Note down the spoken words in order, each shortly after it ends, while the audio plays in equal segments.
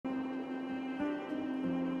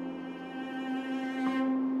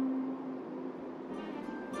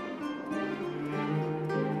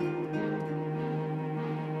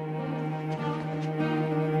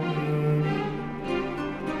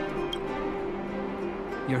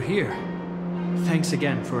you're here. Thanks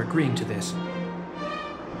again for agreeing to this.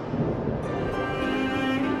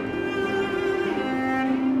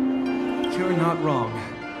 You're not wrong.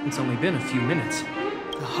 It's only been a few minutes.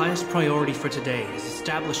 The highest priority for today is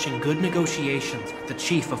establishing good negotiations with the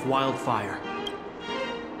Chief of Wildfire.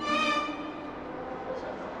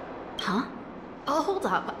 Huh? Oh, hold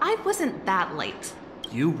up. I wasn't that late.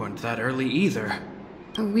 You weren't that early either.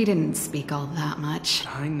 We didn't speak all that much.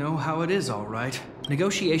 I know how it is, all right.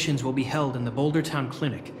 Negotiations will be held in the Boulder Town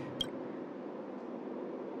Clinic.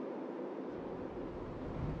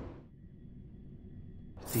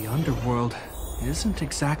 The underworld isn't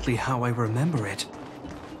exactly how I remember it.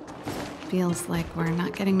 Feels like we're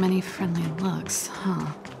not getting many friendly looks, huh?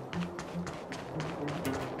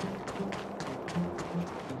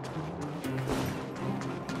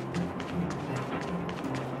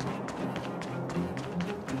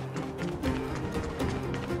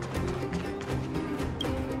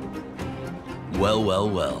 Well, well,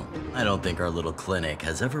 well. I don't think our little clinic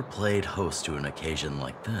has ever played host to an occasion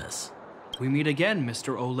like this. We meet again,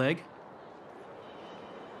 Mr. Oleg.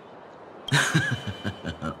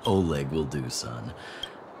 Oleg will do, son.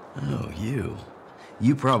 Oh, you.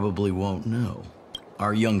 You probably won't know.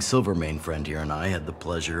 Our young Silvermane friend here and I had the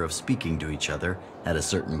pleasure of speaking to each other at a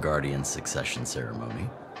certain Guardian succession ceremony.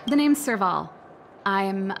 The name's Serval.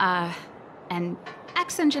 I'm, an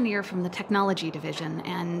ex-engineer from the technology division,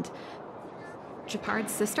 and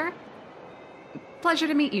Japard's sister? Pleasure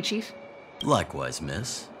to meet you, Chief. Likewise,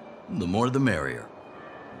 miss. The more the merrier.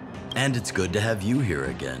 And it's good to have you here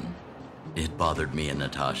again. It bothered me and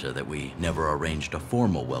Natasha that we never arranged a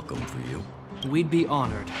formal welcome for you. We'd be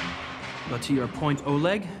honored. But to your point,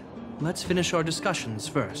 Oleg, let's finish our discussions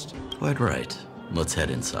first. Quite right. Let's head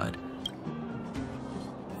inside.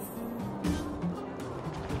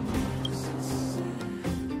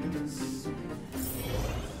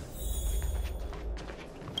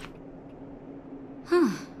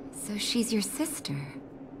 So she's your sister.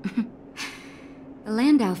 The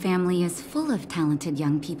Landau family is full of talented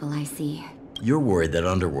young people, I see. You're worried that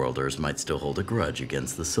Underworlders might still hold a grudge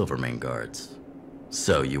against the Silvermane guards.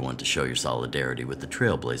 So you want to show your solidarity with the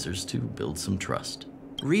Trailblazers to build some trust.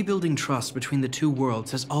 Rebuilding trust between the two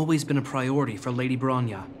worlds has always been a priority for Lady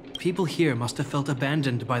Bronya. People here must have felt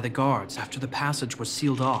abandoned by the guards after the passage was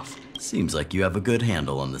sealed off. Seems like you have a good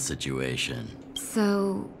handle on the situation.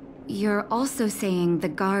 So, you're also saying the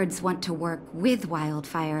guards want to work with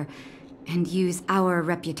Wildfire and use our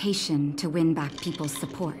reputation to win back people's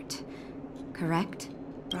support, correct?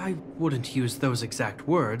 I wouldn't use those exact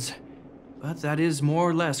words, but that is more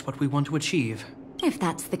or less what we want to achieve. If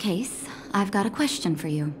that's the case, I've got a question for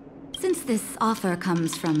you. Since this offer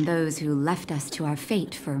comes from those who left us to our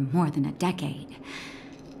fate for more than a decade,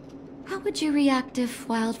 how would you react if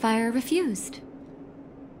Wildfire refused?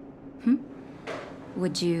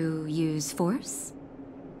 Would you use force?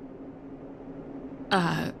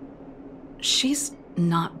 She's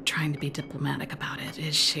not trying to be diplomatic about it,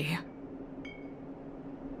 is she?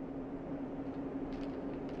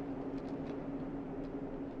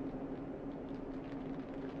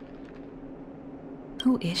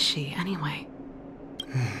 Who is she, anyway?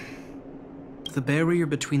 The barrier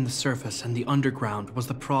between the surface and the underground was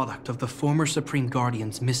the product of the former Supreme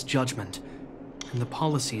Guardian's misjudgment and the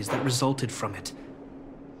policies that resulted from it.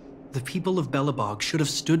 The people of Belobog should have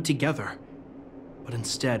stood together, but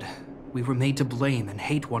instead, we were made to blame and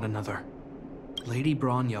hate one another. Lady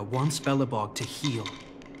Bronya wants Belobog to heal,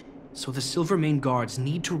 so the Silvermane guards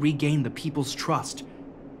need to regain the people's trust.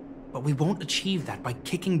 But we won't achieve that by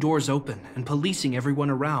kicking doors open and policing everyone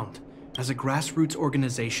around. As a grassroots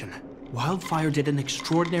organization, Wildfire did an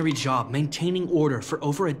extraordinary job maintaining order for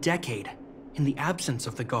over a decade. In the absence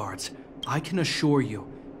of the guards, I can assure you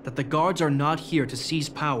that the guards are not here to seize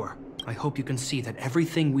power. I hope you can see that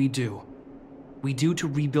everything we do to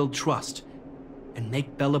rebuild trust and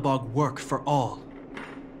make Belobog work for all.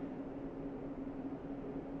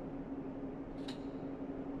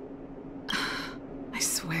 I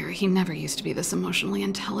swear, he never used to be this emotionally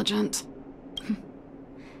intelligent.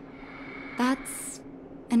 That's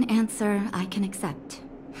an answer I can accept.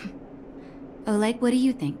 Oleg, what do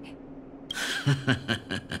you think?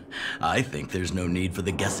 I think there's no need for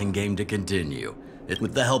the guessing game to continue.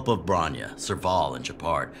 With the help of Bronya, Serval, and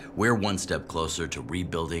Japard, we're one step closer to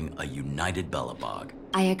rebuilding a united Belobog.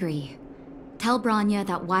 I agree. Tell Bronya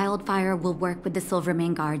that Wildfire will work with the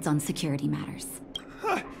Silvermane guards on security matters.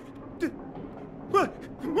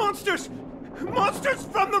 Monsters! Monsters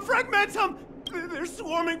from the Fragmentum! They're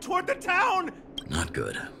swarming toward the town! Not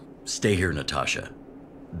good. Stay here, Natasha.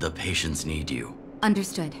 The patients need you.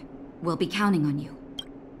 Understood. We'll be counting on you.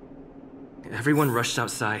 Everyone rushed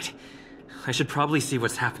outside. I should probably see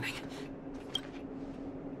what's happening.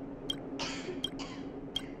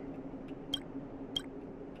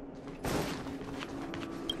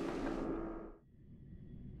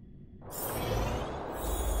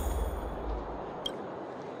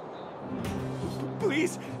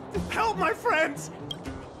 Please, help my friends!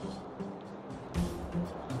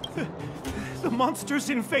 The monsters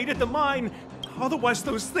invaded the mine. Otherwise,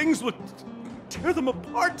 those things would tear them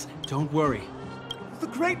apart. Don't worry. The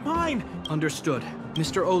Great Mine! Understood.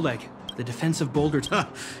 Mr. Oleg, the defensive boulders...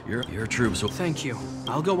 Your troops will... Thank you.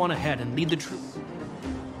 I'll go on ahead and lead the troop...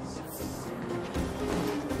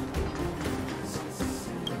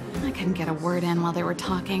 I couldn't get a word in while they were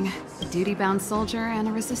talking. A duty-bound soldier and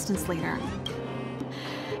a resistance leader.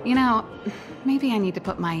 You know, maybe I need to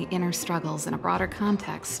put my inner struggles in a broader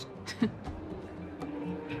context.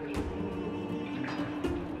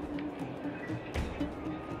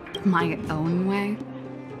 My own way?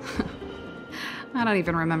 I don't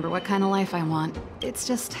even remember what kind of life I want. It's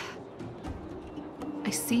just...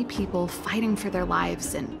 I see people fighting for their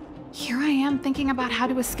lives, and here I am thinking about how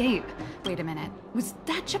to escape. Wait a minute. Was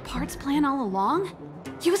that Gepard's plan all along?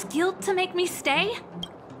 Use guilt to make me stay?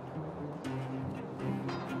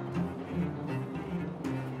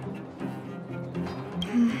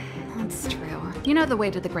 That's true. You know the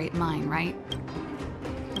way to the Great Mine, right?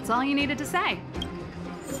 That's all you needed to say.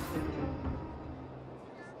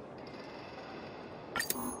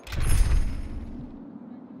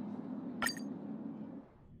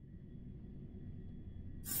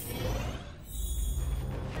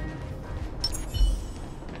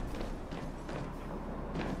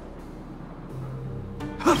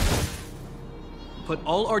 Put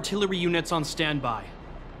all artillery units on standby.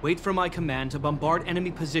 Wait for my command to bombard enemy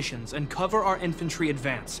positions and cover our infantry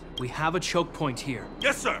advance. We have a choke point here.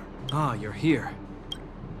 Yes, sir! Ah, you're here.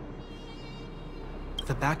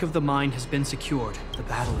 The back of the mine has been secured. The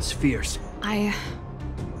battle is fierce. I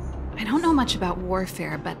don't know much about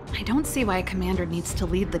warfare, but I don't see why a commander needs to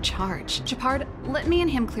lead the charge. Gepard, let me and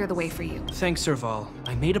him clear the way for you. Thanks, Serval.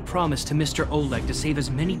 I made a promise to Mr. Oleg to save as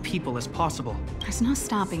many people as possible. There's no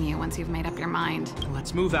stopping you once you've made up your mind.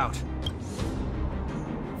 Let's move out.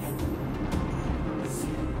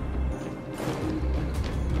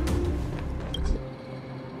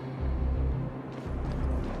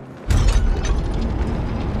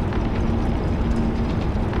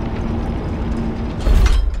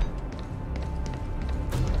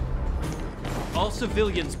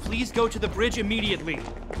 Civilians, please go to the bridge immediately.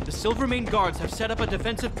 The Silvermane guards have set up a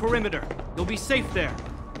defensive perimeter. You'll be safe there.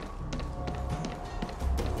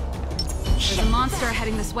 There's a monster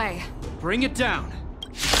heading this way. Bring it down.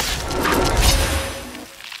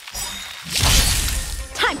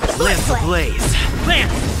 Time for Lance sword play. ablaze!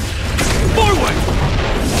 Lance! Forward!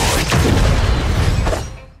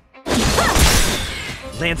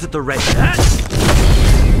 Lance at the ready.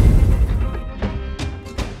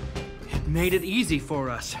 Made it easy for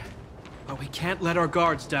us, but we can't let our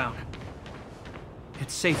guards down.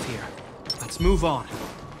 It's safe here. Let's move on.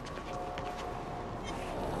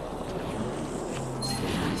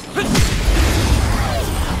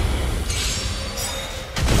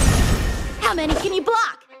 How many can you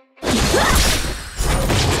block?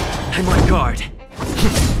 I'm on guard.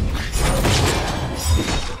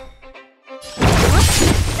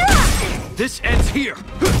 This ends here.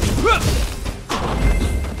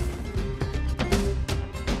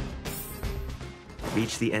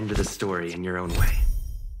 Reach the end of the story in your own way.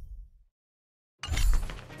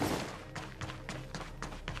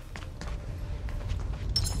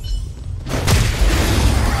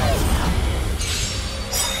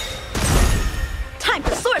 Time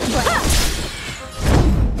for sword play.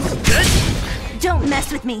 Don't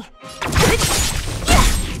mess with me.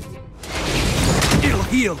 It'll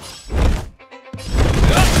heal.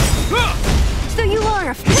 So you are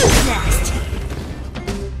a food nest.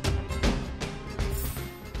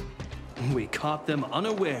 We caught them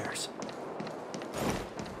unawares.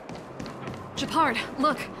 Gepard,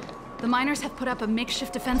 look. The miners have put up a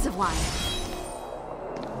makeshift defensive line.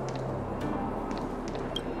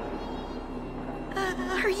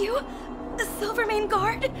 Are you the Silvermane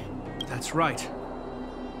Guard? That's right.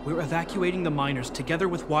 We're evacuating the miners together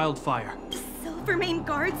with Wildfire. The Silvermane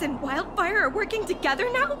Guards and Wildfire are working together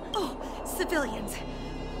now? Oh, civilians.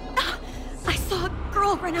 I saw a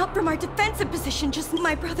girl run out from our defensive position just as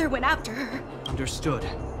my brother went after her. Understood.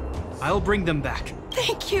 I'll bring them back.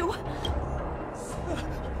 Thank you.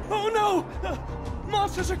 Oh no!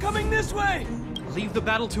 Monsters are coming this way! Leave the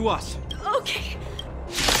battle to us. Okay.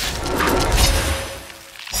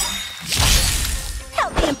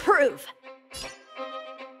 Help me improve.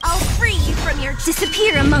 I'll free you from your...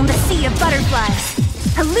 Disappear among the sea of butterflies.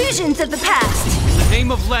 Illusions of the past. In the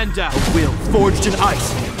name of Landau, a will forged in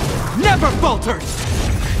ice never falters!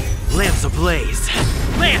 Lance ablaze!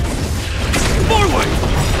 Lance! Forward!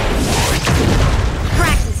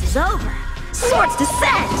 Practice is over. Swords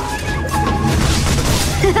descend!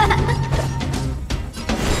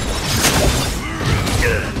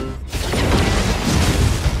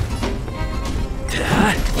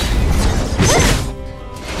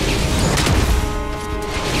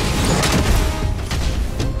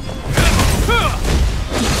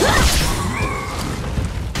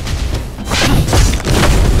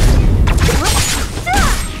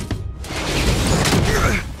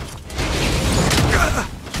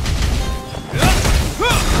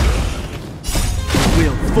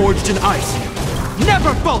 Forged in ice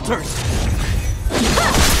never falters!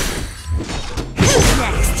 Who's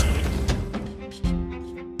next?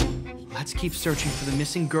 Let's keep searching for the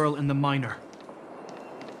missing girl and the miner.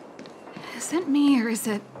 Is it me or is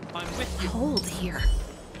it I'm with you. cold here?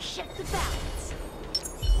 Shift the balance.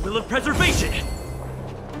 Will of preservation!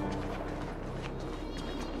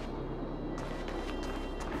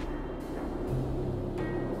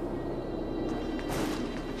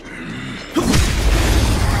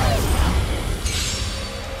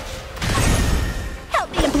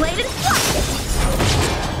 Bladed flush!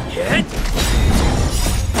 Hit!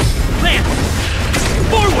 Lance!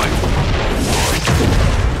 Forward!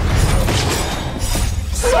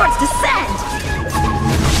 Swords descend!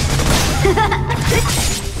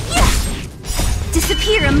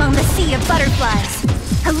 Disappear among the sea of butterflies.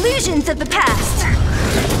 Illusions of the past.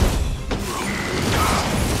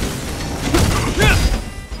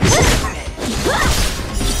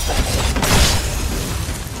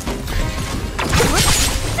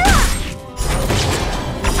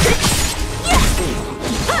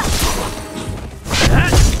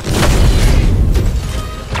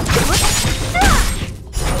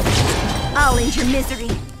 I'll end your misery.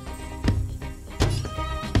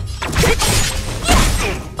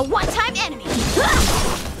 A one-time enemy.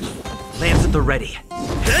 Lance at the ready.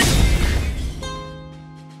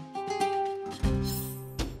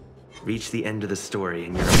 Reach the end of the story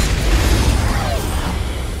and you're...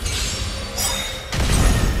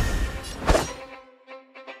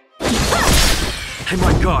 I'm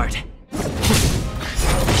on guard.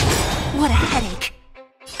 What a headache.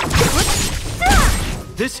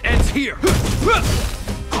 This ends here!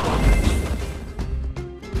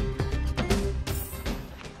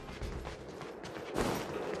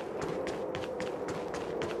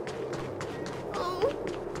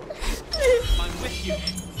 I'm with you.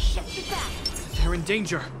 They're in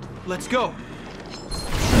danger. Let's go.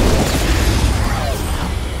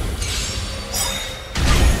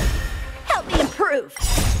 Help me improve.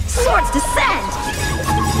 Swords descend.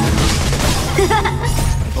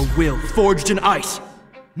 A will forged in ice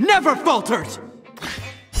never falters!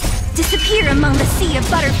 Disappear among the sea of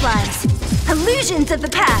butterflies. Illusions of the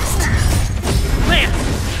past. Lance!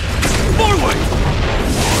 Forward!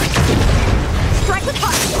 Strike with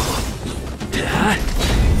heart.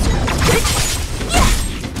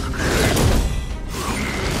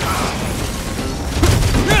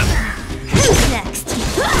 Who's next?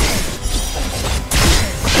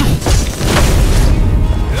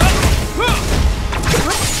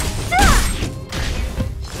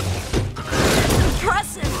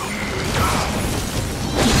 Impressive.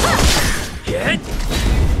 Hit!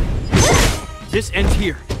 This ends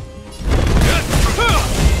here.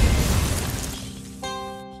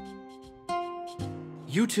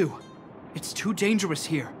 You two, it's too dangerous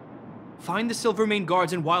here. Find the Silvermane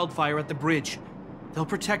guards and Wildfire at the bridge. They'll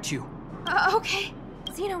protect you. Okay.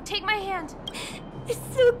 Zeno, take my hand. It's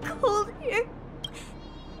so cold here.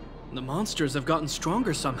 The monsters have gotten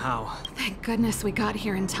stronger somehow. Thank goodness we got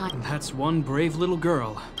here in time. And that's one brave little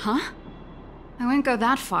girl. Huh? I wouldn't go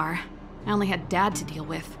that far. I only had Dad to deal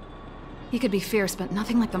with. He could be fierce, but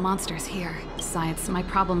nothing like the monsters here. Besides, my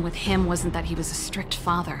problem with him wasn't that he was a strict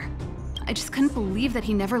father. I just couldn't believe that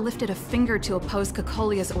he never lifted a finger to oppose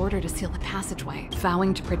Cocolia's order to seal the passageway,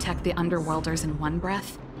 vowing to protect the Underworlders in one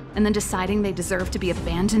breath, and then deciding they deserve to be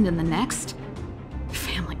abandoned in the next?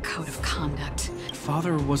 Family code of conduct.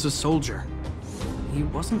 Father was a soldier. He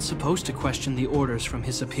wasn't supposed to question the orders from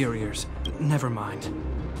his superiors. Never mind.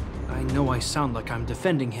 I know I sound like I'm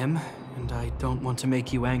defending him, and I don't want to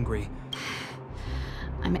make you angry.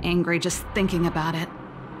 I'm angry just thinking about it.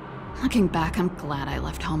 Looking back, I'm glad I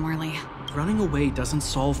left home early. Running away doesn't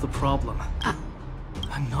solve the problem.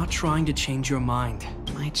 I'm not trying to change your mind.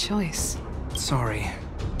 My choice. Sorry.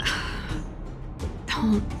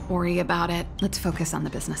 Don't worry about it. Let's focus on the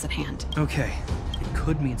business at hand. Okay. It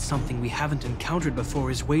could mean something we haven't encountered before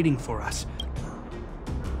is waiting for us.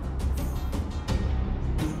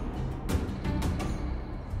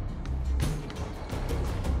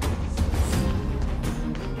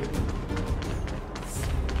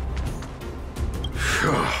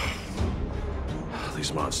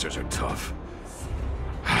 These monsters are tough.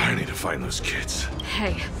 I need to find those kids.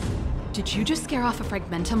 Hey, did you just scare off a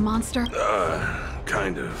Fragmentum monster?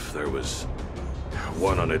 Kind of. There was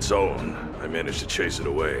one on its own. I managed to chase it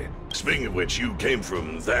away. Speaking of which, you came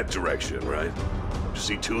from that direction, right? Did you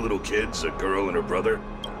see two little kids, a girl and her brother?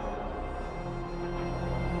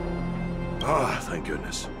 Ah, thank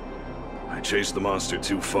goodness. I chased the monster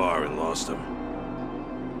too far and lost him.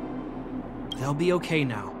 They'll be okay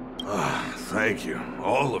now. Ah, thank you.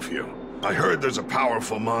 All of you. I heard there's a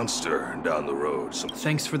powerful monster down the road.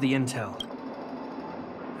 Thanks for the intel.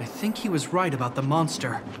 I think he was right about the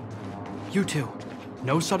monster. You two.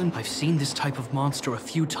 No sudden... I've seen this type of monster a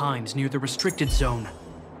few times near the restricted zone.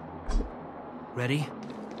 Ready?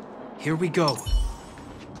 Here we go.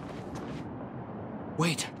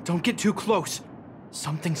 Wait, don't get too close.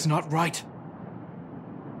 Something's not right.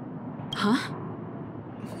 Huh?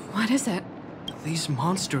 What is it? These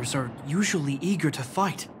monsters are usually eager to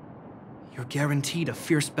fight. You're guaranteed a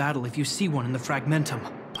fierce battle if you see one in the Fragmentum.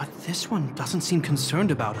 But this one doesn't seem concerned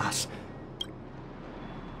about us.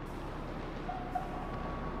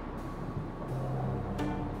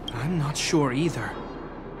 I'm not sure either.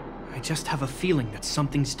 I just have a feeling that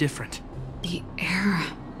something's different. The air...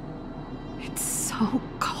 it's so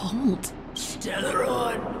cold.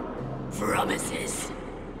 Stellaron promises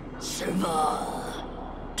Serval.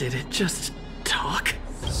 Did it just talk?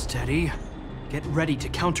 Steady. Get ready to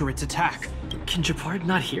counter its attack. Can Japard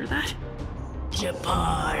not hear that?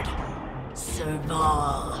 Japard,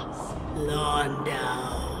 Serval,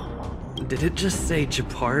 Londo. Did it just say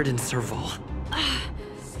Japard and Serval?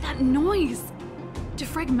 That noise! Do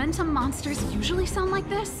Fragmentum monsters usually sound like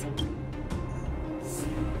this?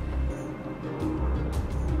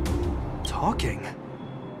 Talking?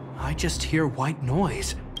 I just hear white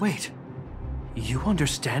noise. Wait, you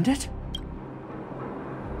understand it?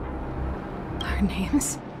 Our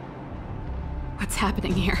names? What's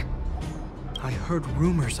happening here? I heard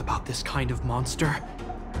rumors about this kind of monster.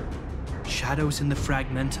 Shadows in the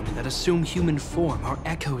Fragmentum that assume human form are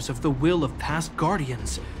echoes of the will of past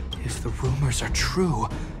guardians. If the rumors are true...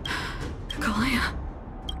 Kolia...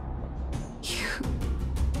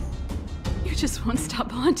 You just won't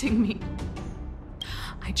stop haunting me.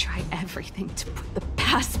 I try everything to put the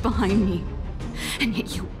past behind me, and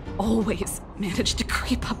yet you always manage to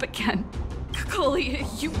creep up again. Kolia,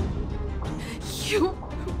 you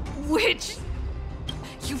witch!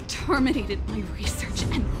 You've terminated my research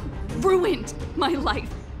and ruined my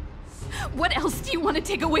life. What else do you want to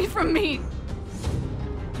take away from me?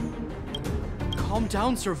 Calm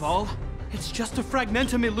down, Serval. It's just a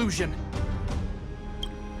Fragmentum illusion.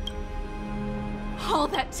 All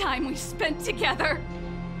that time we spent together,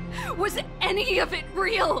 was any of it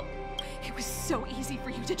real? It was so easy for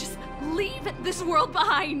you to just leave this world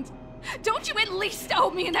behind. Don't you at least owe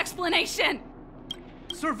me an explanation?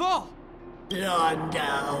 Serval!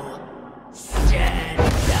 Londo, stand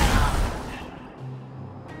down.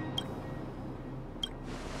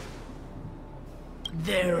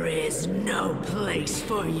 There is no place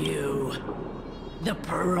for you. The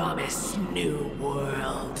promised new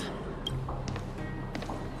world.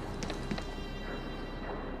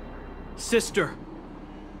 Sister,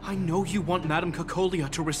 I know you want Madame Cocolia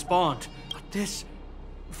to respond, but this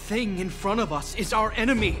thing in front of us is our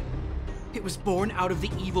enemy. It was born out of the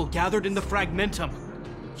evil gathered in the Fragmentum.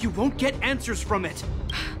 You won't get answers from it.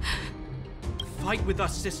 Fight with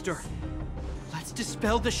us, sister. Let's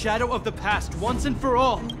dispel the shadow of the past once and for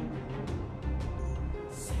all.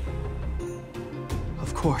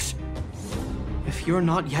 Of course, if you're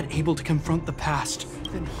not yet able to confront the past,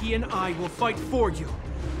 then he and I will fight for you.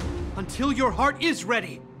 Until your heart is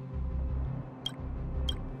ready.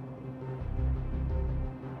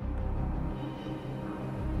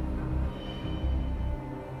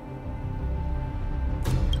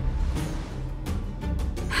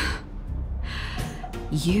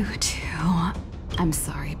 You too. I'm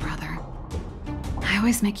sorry, brother. I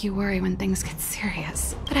always make you worry when things get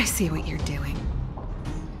serious, but I see what you're doing.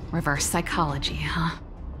 Reverse psychology, huh?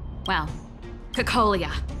 Well,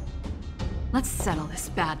 Cocolia. Let's settle this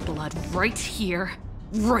bad blood right here,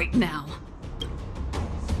 right now.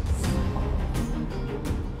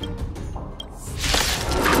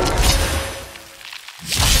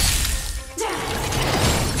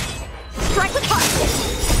 Strike with heart!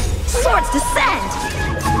 Swords descend!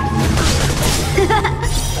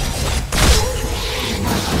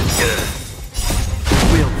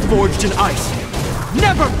 forged in ice,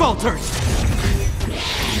 never falters!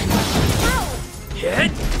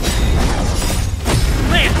 Hit!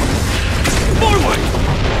 Land! Forward!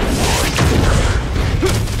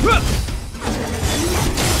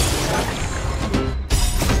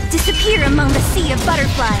 Disappear among the sea of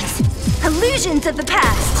butterflies. Illusions of the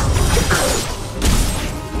past.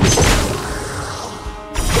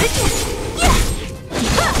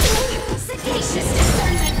 Sagacious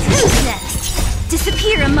discernment. Who's next?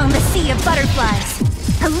 Disappear among the sea of butterflies.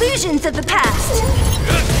 Illusions of the past.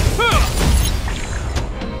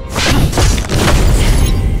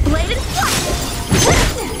 Blade and flash.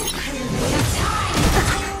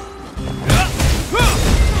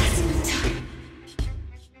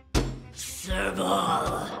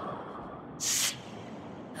 Serval.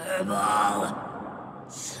 Serval.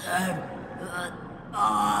 Serval.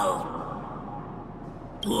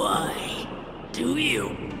 Why do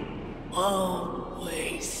you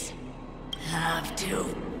always have to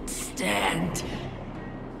stand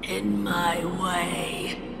in my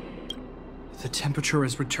way? The temperature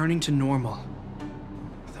is returning to normal.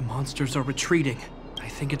 The monsters are retreating. I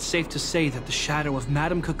think it's safe to say that the shadow of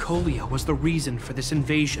Madame Cocolia was the reason for this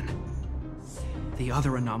invasion. The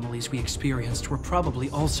other anomalies we experienced were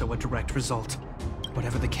probably also a direct result.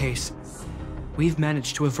 Whatever the case, we've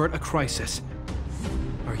managed to avert a crisis.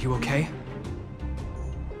 Are you okay?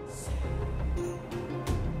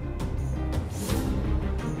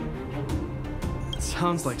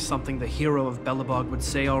 Sounds like something the hero of Belobog would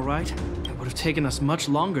say, all right. It would have taken us much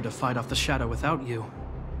longer to fight off the shadow without you.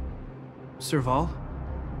 Serval,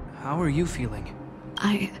 how are you feeling?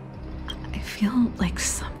 I feel like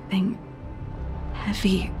something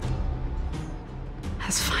heavy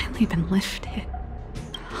has finally been lifted.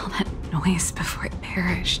 All that noise before it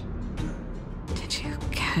perished. Did you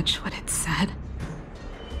catch what it said?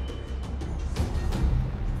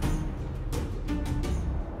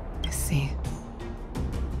 I see.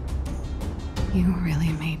 You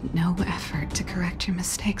really made no effort to correct your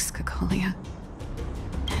mistakes, Cocolia.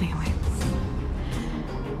 Anyway,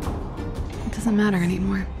 it doesn't matter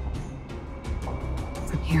anymore.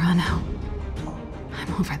 From here on out,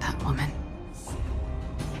 I'm over that woman.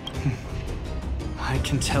 I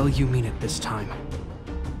can tell you mean it this time.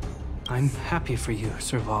 I'm happy for you,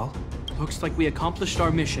 Serval. Looks like we accomplished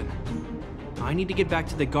our mission. I need to get back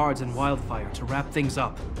to the guards and Wildfire to wrap things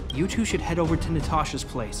up. You two should head over to Natasha's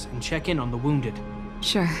place and check in on the wounded.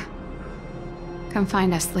 Sure. Come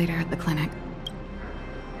find us later at the clinic.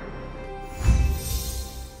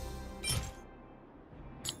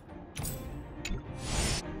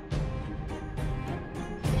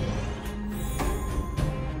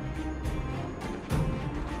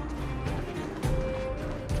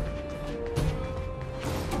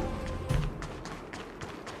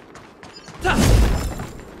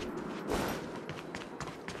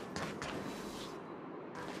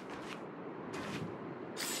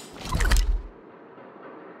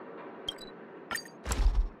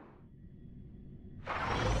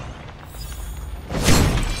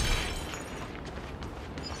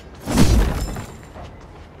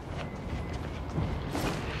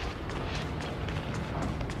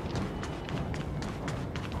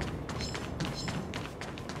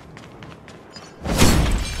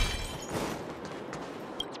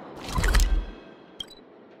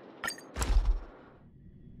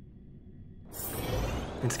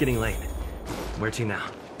 It's getting late. Where to now?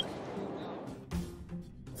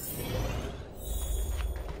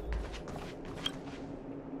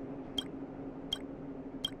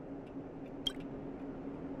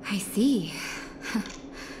 I see.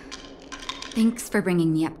 Thanks for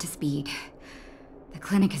bringing me up to speed. The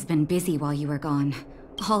clinic has been busy while you were gone.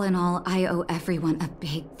 All in all, I owe everyone a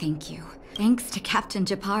big thank you. Thanks to Captain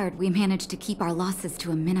Japard, we managed to keep our losses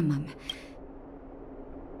to a minimum.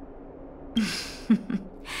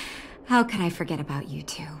 How could I forget about you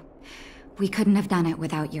two? We couldn't have done it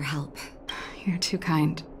without your help. You're too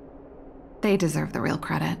kind. They deserve the real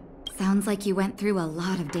credit. Sounds like you went through a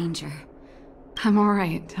lot of danger. I'm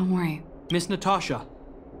alright, don't worry. Miss Natasha,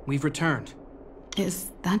 we've returned.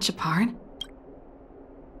 Is that Japard?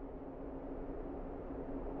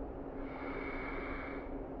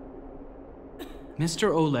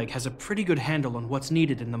 Mr. Oleg has a pretty good handle on what's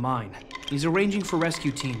needed in the mine. He's arranging for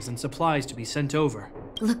rescue teams and supplies to be sent over.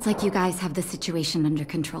 Looks like you guys have the situation under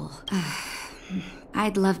control.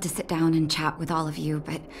 I'd love to sit down and chat with all of you,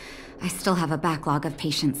 but I still have a backlog of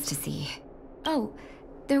patients to see. Oh,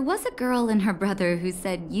 there was a girl and her brother who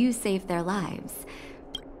said you saved their lives.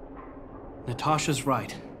 Natasha's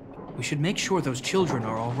right. We should make sure those children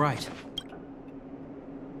are all right.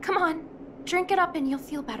 Come on, drink it up and you'll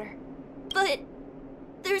feel better. But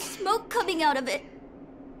There's smoke coming out of it.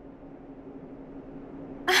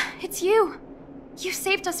 It's you. You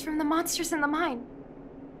saved us from the monsters in the mine.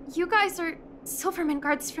 You guys are Silverman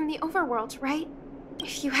guards from the overworld, right?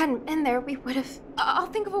 If you hadn't been there, we would have... I'll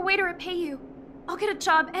think of a way to repay you. I'll get a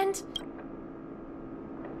job and...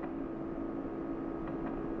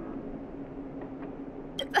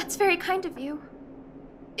 That's very kind of you.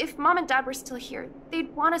 If Mom and Dad were still here,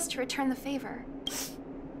 they'd want us to return the favor.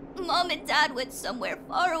 Mom and Dad went somewhere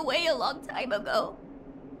far away a long time ago.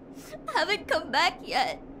 Haven't come back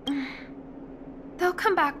yet. They'll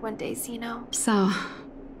come back one day, Zeno. So,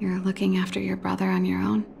 you're looking after your brother on your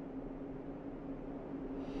own?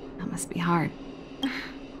 That must be hard.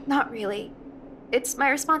 Not really. It's my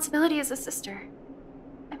responsibility as a sister.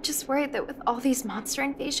 I'm just worried that with all these monster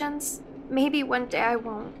invasions, maybe one day I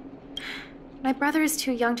won't. My brother is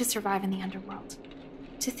too young to survive in the underworld.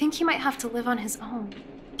 To think he might have to live on his own.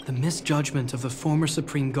 The misjudgment of the former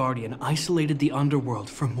Supreme Guardian isolated the underworld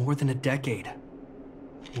for more than a decade.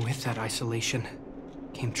 With that isolation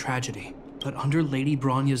came tragedy. But under Lady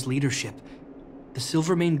Bronya's leadership, the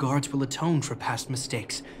Silvermane Guards will atone for past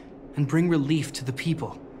mistakes and bring relief to the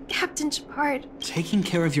people. Captain Shepard. Taking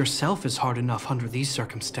care of yourself is hard enough under these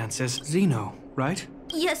circumstances. Zeno, right?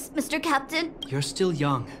 Yes, Mr. Captain. You're still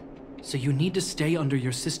young, so you need to stay under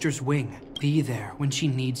your sister's wing. Be there when she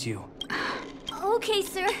needs you. Okay,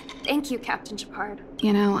 sir. Thank you, Captain Shepard.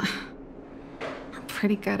 You know, I'm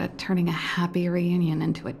pretty good at turning a happy reunion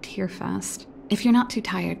into a tear fest. If you're not too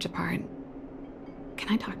tired, Shepard,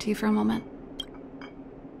 can I talk to you for a moment?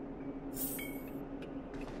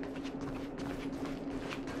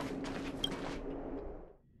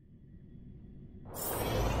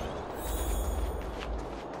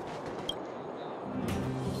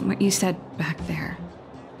 What you said back there,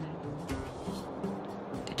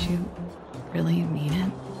 did you really mean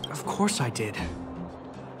it? Of course I did.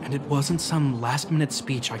 And it wasn't some last-minute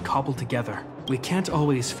speech I cobbled together. We can't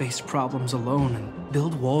always face problems alone and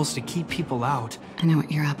build walls to keep people out. I know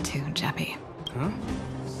what you're up to, Jeppy. Huh?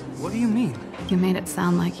 What do you mean? You made it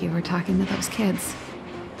sound like you were talking to those kids.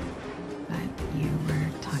 But you were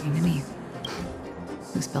talking to me.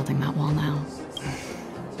 Who's building that wall now?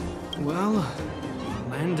 Well,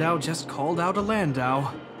 Landau just called out a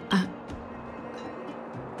Landau.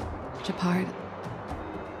 Shepard,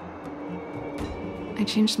 I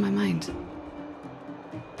changed my mind.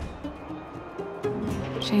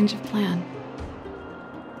 Change of plan.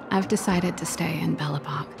 I've decided to stay in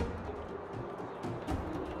Belobog.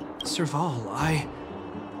 Serval, I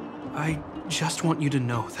just want you to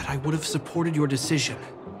know that I would have supported your decision,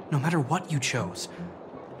 no matter what you chose.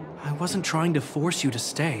 I wasn't trying to force you to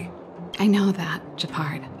stay. I know that,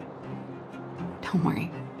 Shepard. Don't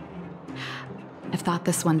worry. I've thought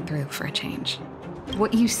this one through for a change.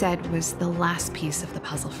 What you said was the last piece of the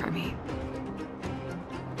puzzle for me.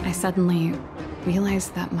 I suddenly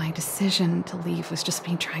realized that my decision to leave was just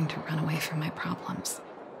me trying to run away from my problems.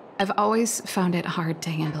 I've always found it hard to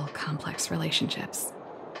handle complex relationships.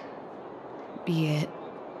 Be it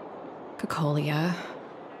Cocolia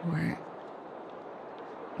or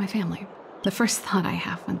my family. The first thought I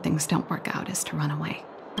have when things don't work out is to run away.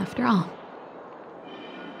 After all,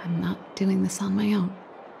 I'm not doing this on my own,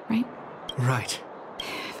 right? Right.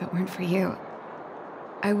 If it weren't for you,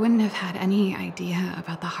 I wouldn't have had any idea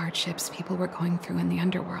about the hardships people were going through in the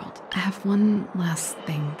underworld. I have one last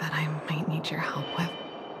thing that I might need your help with.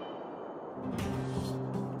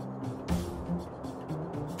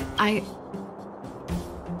 I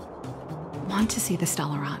want to see the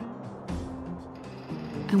Stellaron.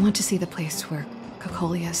 I want to see the place where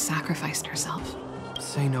Cocolia sacrificed herself.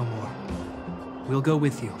 Say no more. We'll go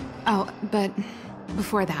with you. Oh, but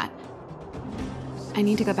before that, I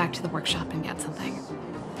need to go back to the workshop and get something.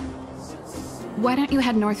 Why don't you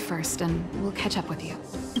head north first and we'll catch up with you?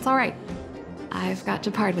 It's all right. I've got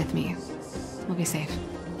Shepard with me. We'll be safe.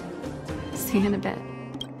 See you in a bit.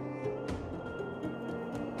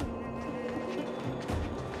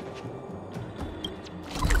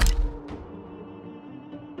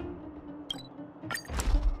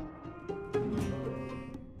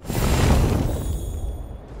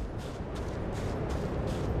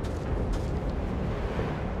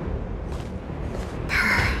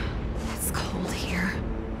 It's cold here.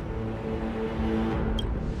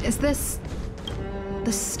 Is this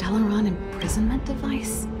the Stellaron imprisonment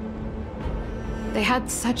device? They had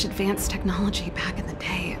such advanced technology back in the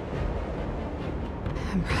day.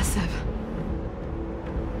 Impressive.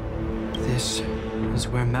 This is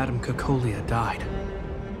where Madame Cocolia died.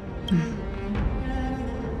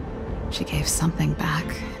 She gave something back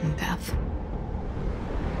in death.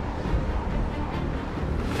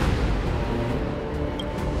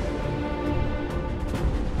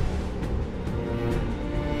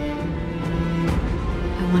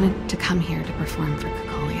 perform for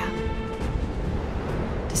Cocolia.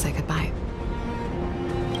 To say goodbye.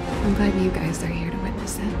 I'm glad you guys are here to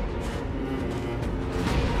witness it.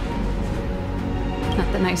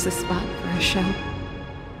 Not the nicest spot for a show.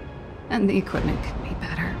 And the equipment could be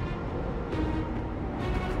better.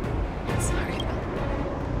 Sorry about that.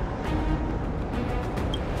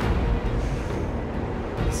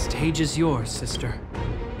 The stage is yours, sister.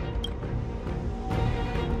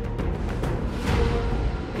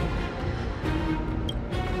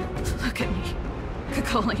 Look at me,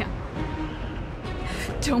 Cocolia.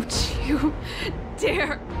 Don't you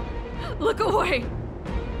dare look away.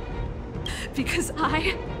 Because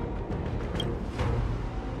I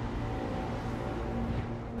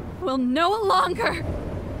will no longer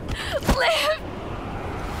live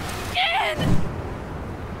in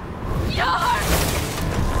your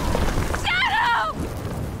shadow!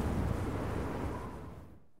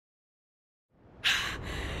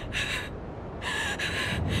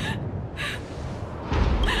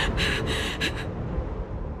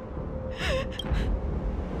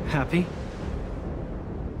 Happy?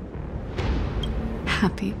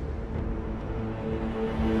 Happy.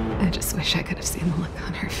 I just wish I could have seen the look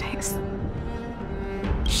on her face.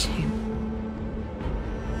 Shame.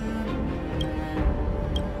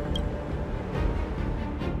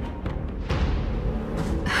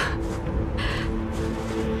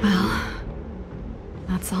 Well,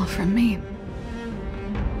 that's all from me.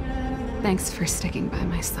 Thanks for sticking by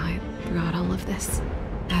my side throughout all of this.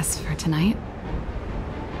 As for tonight,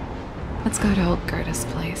 let's go to old Gerda's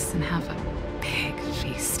place and have a big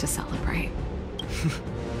feast to celebrate.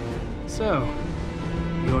 So,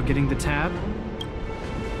 you're getting the tab?